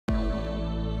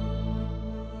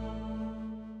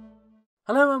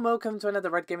Hello and welcome to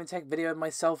another Red Gaming Tech video of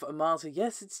myself, Marta.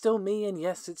 Yes, it's still me, and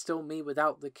yes, it's still me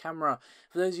without the camera.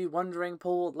 For those of you wondering,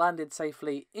 Paul landed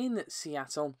safely in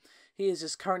Seattle. He is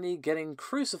just currently getting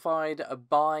crucified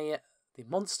by the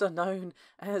monster known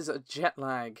as jet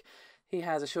lag. He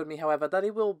has assured me, however, that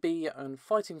he will be in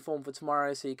fighting form for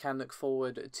tomorrow, so you can look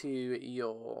forward to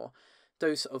your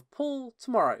dose of Paul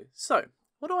tomorrow. So,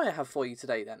 what do I have for you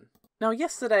today then? Now,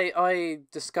 yesterday I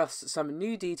discussed some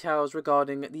new details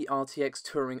regarding the RTX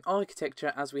Turing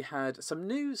architecture, as we had some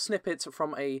new snippets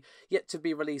from a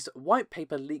yet-to-be-released white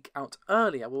paper leak out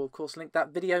earlier. We'll of course link that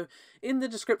video in the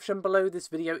description below this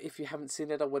video. If you haven't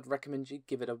seen it, I would recommend you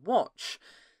give it a watch.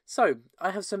 So, I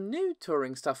have some new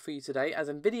Turing stuff for you today, as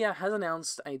Nvidia has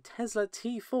announced a Tesla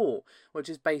T4, which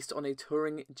is based on a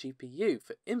Turing GPU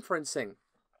for inferencing.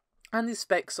 And the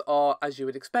specs are, as you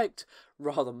would expect,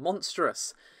 rather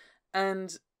monstrous.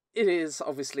 And it is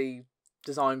obviously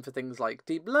designed for things like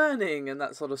deep learning, and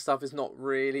that sort of stuff is not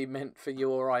really meant for you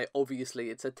or I. Obviously,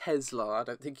 it's a Tesla. I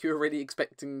don't think you're really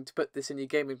expecting to put this in your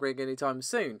gaming rig anytime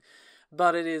soon.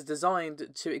 But it is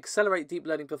designed to accelerate deep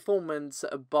learning performance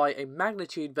by a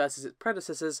magnitude versus its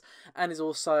predecessors, and is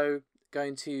also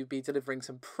going to be delivering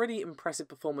some pretty impressive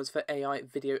performance for AI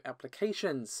video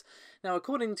applications. Now,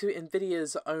 according to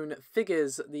Nvidia's own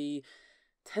figures, the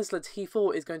Tesla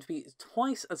T4 is going to be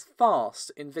twice as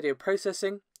fast in video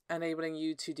processing, enabling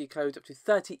you to decode up to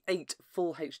 38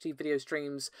 full HD video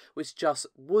streams, which just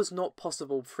was not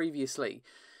possible previously.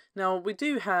 Now, we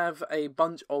do have a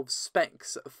bunch of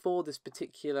specs for this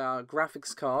particular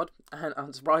graphics card, and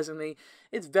unsurprisingly,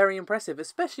 it's very impressive,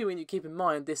 especially when you keep in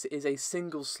mind this is a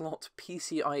single slot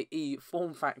PCIe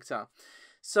form factor.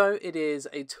 So it is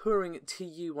a Turing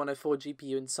TU104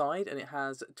 GPU inside, and it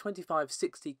has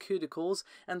 2560 CUDA cores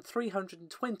and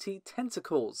 320 Tensor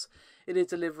cores. It is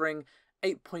delivering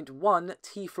 8.1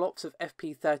 T-flops of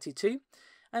FP32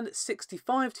 and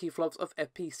 65 T-flops of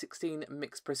FP16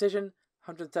 mixed precision,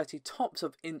 130 TOPS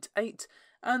of int8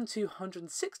 and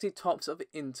 260 TOPS of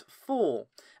int4.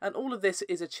 And all of this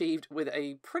is achieved with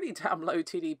a pretty damn low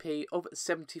TDP of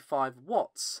 75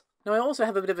 watts. Now, I also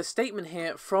have a bit of a statement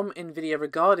here from Nvidia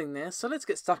regarding this, so let's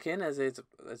get stuck in, as it's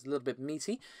a little bit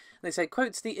meaty. They say,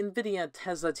 quotes, "The Nvidia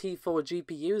Tesla T4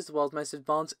 GPU is the world's most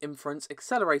advanced inference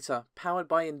accelerator, powered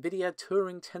by Nvidia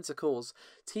Turing Tensor cores.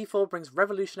 T4 brings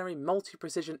revolutionary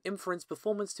multi-precision inference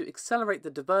performance to accelerate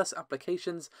the diverse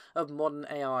applications of modern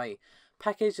AI.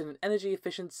 Packaged in an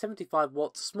energy-efficient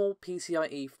 75-watt small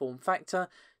PCIe form factor,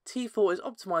 T4 is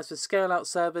optimized for scale-out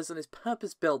servers and is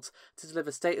purpose-built to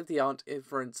deliver state-of-the-art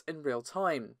inference in real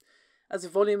time. As the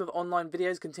volume of online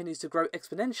videos continues to grow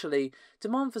exponentially,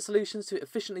 demand for solutions to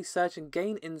efficiently search and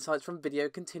gain insights from video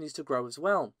continues to grow as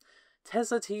well.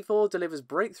 Tesla T4 delivers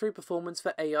breakthrough performance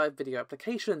for AI video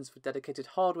applications with dedicated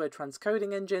hardware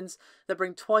transcoding engines that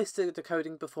bring twice the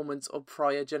decoding performance of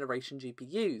prior generation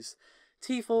GPUs.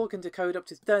 T4 can decode up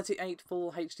to 38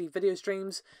 full HD video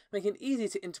streams, making it easy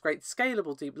to integrate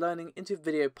scalable deep learning into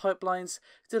video pipelines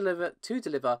to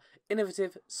deliver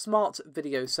innovative, smart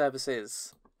video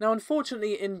services." Now,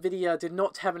 unfortunately, Nvidia did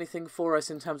not have anything for us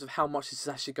in terms of how much this is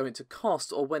actually going to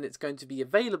cost or when it's going to be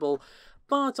available,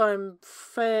 but I'm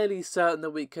fairly certain that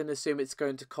we can assume it's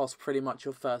going to cost pretty much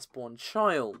your firstborn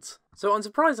child. So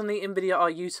unsurprisingly, Nvidia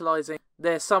are utilising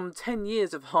their some 10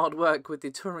 years of hard work with the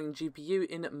Turing GPU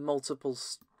in multiple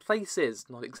places.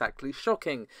 Not exactly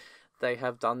shocking. They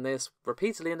have done this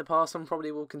repeatedly in the past and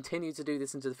probably will continue to do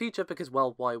this into the future because,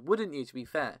 well, why wouldn't you, to be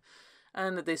fair?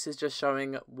 And this is just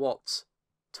showing what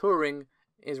Turing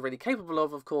is really capable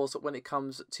of course, when it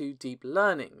comes to deep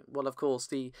learning. Well, of course,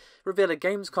 the reveal at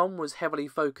Gamescom was heavily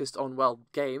focused on, well,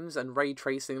 games and ray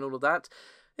tracing and all of that.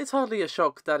 It's hardly a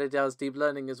shock that it does deep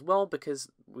learning as well, because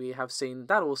we have seen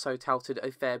that also touted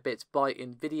a fair bit by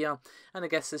Nvidia, and I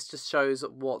guess this just shows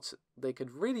what they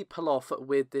could really pull off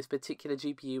with this particular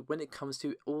GPU when it comes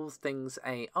to all things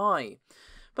AI.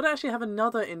 But I actually have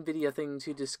another Nvidia thing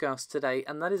to discuss today,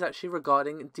 and that is actually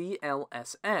regarding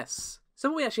DLSS. So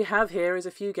what we actually have here is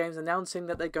a few games announcing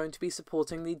that they're going to be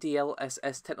supporting the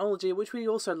DLSS technology, which we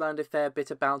also learned a fair bit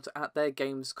about at their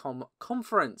Gamescom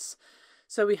conference.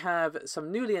 So we have some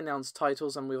newly announced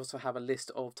titles, and we also have a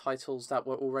list of titles that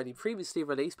were already previously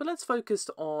released, but let's focus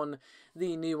on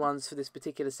the new ones for this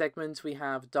particular segment. We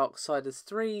have Darksiders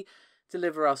 3,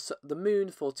 Deliver Us the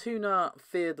Moon, Fortuna,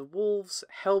 Fear the Wolves,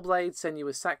 Hellblade,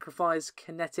 Senua's Sacrifice,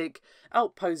 Kinetic,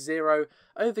 Outpost Zero,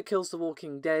 Overkill's The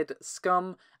Walking Dead,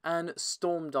 Scum, and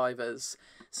Stormdivers.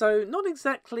 So not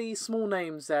exactly small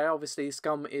names there. Obviously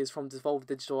Scum is from Devolver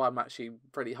Digital. I'm actually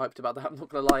pretty hyped about that, I'm not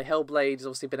going to lie. Hellblade has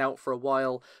obviously been out for a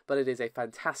while, but it is a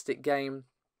fantastic game.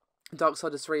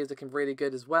 Darksiders 3 is looking really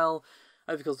good as well.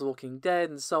 Overkill's The Walking Dead,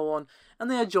 and so on.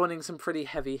 And they are joining some pretty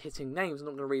heavy-hitting names. I'm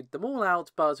not going to read them all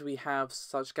out, but we have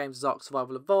such games as Ark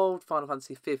Survival Evolved, Final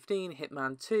Fantasy 15,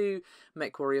 Hitman 2,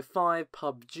 MechWarrior 5,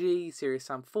 PUBG, Serious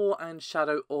Sam 4, and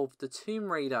Shadow of the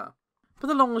Tomb Raider. But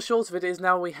the long and short of it is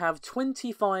now we have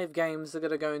 25 games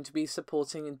that are going to be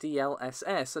supporting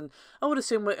DLSS, and I would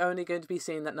assume we're only going to be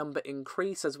seeing that number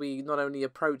increase as we not only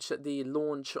approach the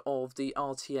launch of the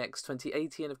RTX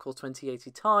 2080 and of course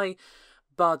 2080 Ti,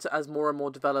 but as more and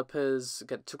more developers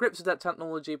get to grips with that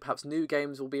technology, perhaps new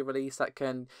games will be released that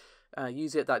can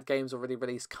use it that games already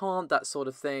released can't, that sort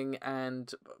of thing.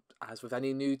 And as with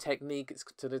any new technique, it's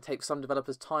going to take some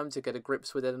developers time to get a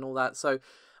grips with it and all that. So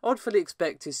I would fully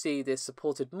expect to see this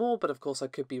supported more, but of course I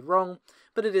could be wrong.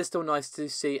 But it is still nice to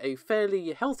see a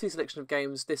fairly healthy selection of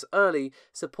games this early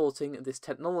supporting this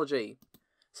technology.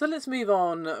 So let's move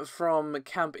on from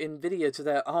Camp Nvidia to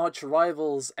their arch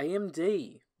rivals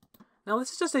AMD. Now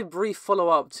this is just a brief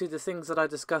follow-up to the things that I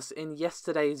discussed in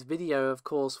yesterday's video, of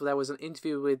course, where there was an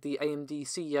interview with the AMD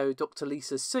CEO Dr.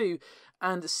 Lisa Su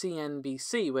and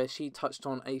CNBC, where she touched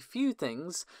on a few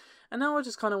things. And now I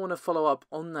just kind of want to follow up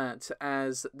on that,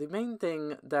 as the main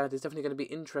thing that is definitely going to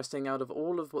be interesting out of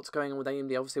all of what's going on with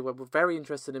AMD. Obviously, we're very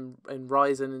interested in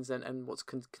Ryzen and what's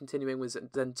continuing with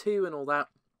Zen 2 and all that.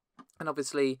 And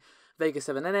obviously, Vega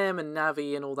 7nm and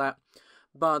Navi and all that.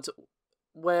 But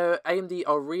where AMD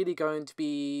are really going to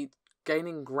be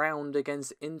gaining ground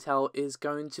against Intel is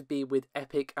going to be with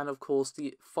EPYC and, of course,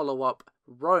 the follow-up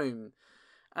Rome.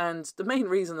 And the main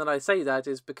reason that I say that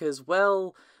is because,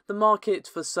 well, the market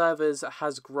for servers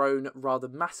has grown rather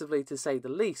massively, to say the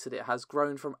least. It has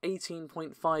grown from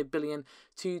 18.5 billion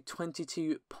to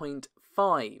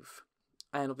 22.5.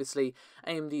 And obviously,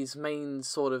 AMD's main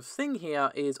sort of thing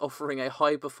here is offering a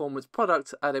high-performance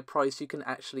product at a price you can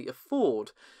actually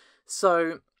afford.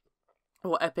 So,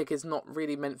 well, EPYC is not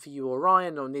really meant for you or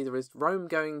Ryan, or neither is Rome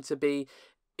going to be.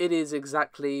 It is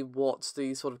exactly what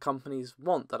the sort of companies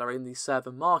want that are in the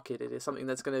server market. It is something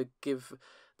that's going to give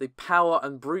the power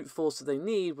and brute force that they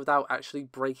need without actually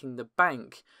breaking the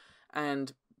bank.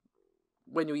 And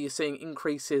when you're seeing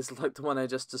increases like the one I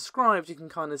just described, you can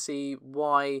kind of see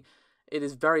why it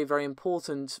is very, very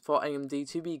important for AMD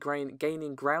to be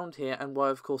gaining ground here, and why,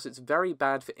 of course, it's very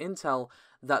bad for Intel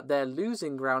that they're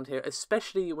losing ground here,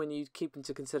 especially when you keep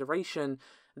into consideration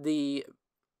the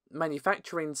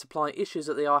manufacturing supply issues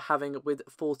that they are having with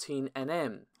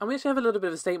 14nm. And we actually have a little bit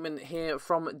of a statement here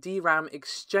from DRAM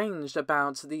Exchange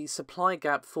about the supply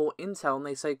gap for Intel, and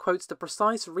they say, quotes, "The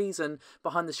precise reason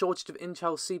behind the shortage of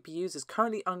Intel CPUs is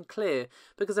currently unclear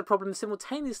because the problem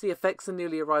simultaneously affects the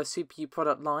newly arrived CPU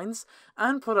product lines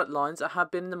and product lines that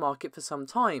have been in the market for some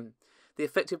time. The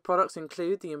affected products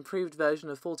include the improved version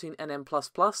of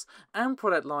 14nm++ and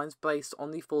product lines based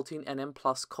on the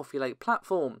 14nm+ Coffee Lake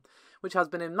platform, which has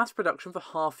been in mass production for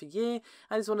half a year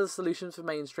and is one of the solutions for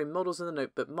mainstream models in the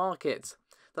notebook market.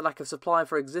 The lack of supply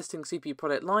for existing CPU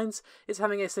product lines is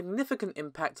having a significant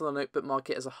impact on the notebook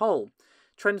market as a whole.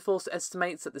 TrendForce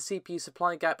estimates that the CPU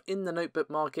supply gap in the notebook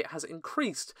market has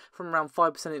increased from around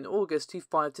 5% in August to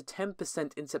 5 to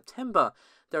 10% in September.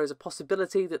 There is a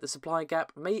possibility that the supply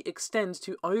gap may extend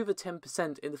to over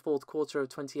 10% in the fourth quarter of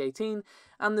 2018,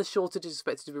 and the shortage is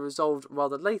expected to be resolved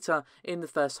rather later in the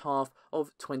first half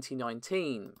of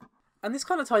 2019. And this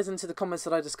kind of ties into the comments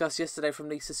that I discussed yesterday from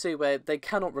Lisa Su, where they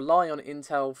cannot rely on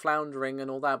Intel floundering and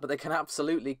all that, but they can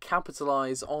absolutely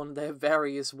capitalize on their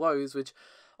various woes, which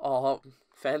are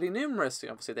fairly numerous.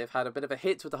 Obviously, they've had a bit of a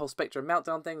hit with the whole Spectrum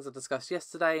meltdown things I discussed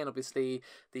yesterday, and obviously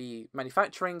the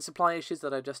manufacturing supply issues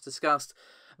that I just discussed.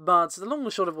 But the long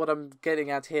and short of what I'm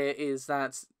getting at here is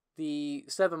that the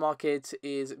server market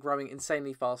is growing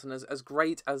insanely fast, and as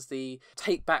great as the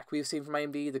take back we've seen from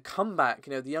AMD, the comeback,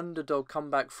 the underdog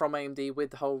comeback from AMD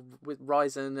with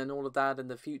Ryzen and all of that,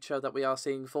 and the future that we are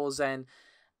seeing for Zen,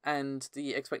 and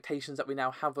the expectations that we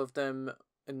now have of them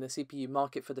in the CPU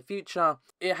market for the future,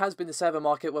 it has been the server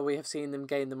market where we have seen them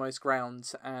gain the most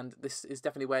ground, and this is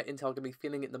definitely where Intel are going to be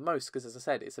feeling it the most, because as I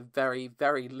said, it's a very,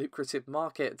 very lucrative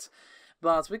market.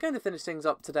 But we're going to finish things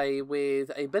up today with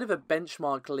a bit of a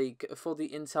benchmark leak for the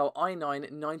Intel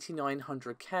i9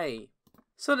 9900K.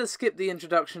 So let's skip the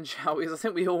introduction, shall we? Because I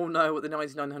think we all know what the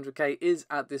 9900K is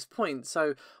at this point.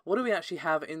 So what do we actually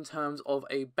have in terms of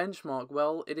a benchmark?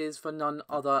 Well, it is for none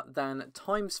other than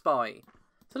TimeSpy.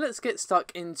 So let's get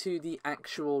stuck into the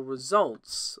actual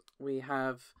results. We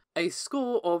have a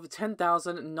score of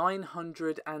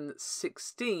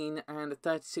 10,916 and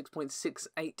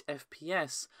 36.68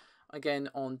 FPS, again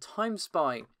on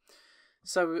TimeSpy.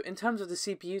 So in terms of the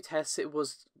CPU tests, it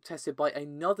was tested by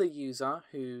another user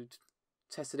who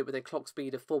tested it with a clock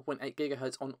speed of 4.8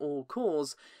 GHz on all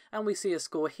cores, and we see a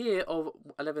score here of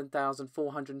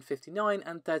 11,459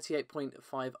 and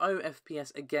 38.50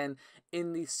 FPS again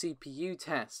in the CPU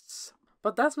tests.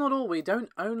 But that's not all. We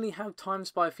don't only have Time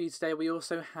Spy for you today, we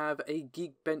also have a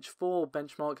Geekbench 4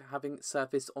 benchmark having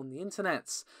surfaced on the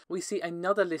internets. We see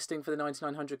another listing for the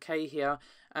 9900K here,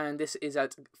 and this is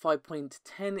at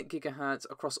 5.10 GHz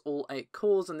across all 8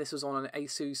 cores, and this was on an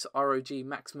Asus ROG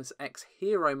Maximus X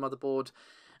Hero motherboard.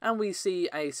 And we see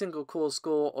a single core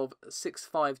score of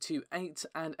 6528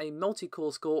 and a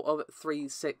multi-core score of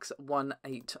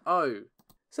 36180.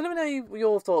 So let me know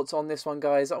your thoughts on this one,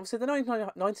 guys. Obviously, the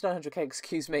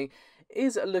 9900K,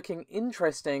 is looking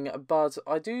interesting, but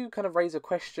I do kind of raise a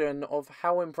question of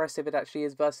how impressive it actually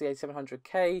is versus the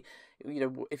 8700K. You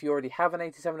know, if you already have an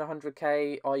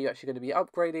 8700K, are you actually going to be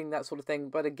upgrading, that sort of thing?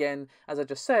 But again, as I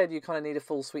just said, you kind of need a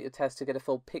full suite of tests to get a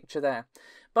full picture there.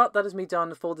 But that is me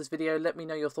done for this video. Let me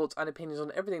know your thoughts and opinions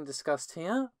on everything discussed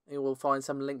here. You will find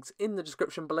some links in the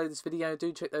description below this video.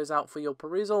 Do check those out for your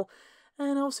perusal.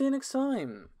 And I'll see you next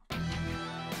time.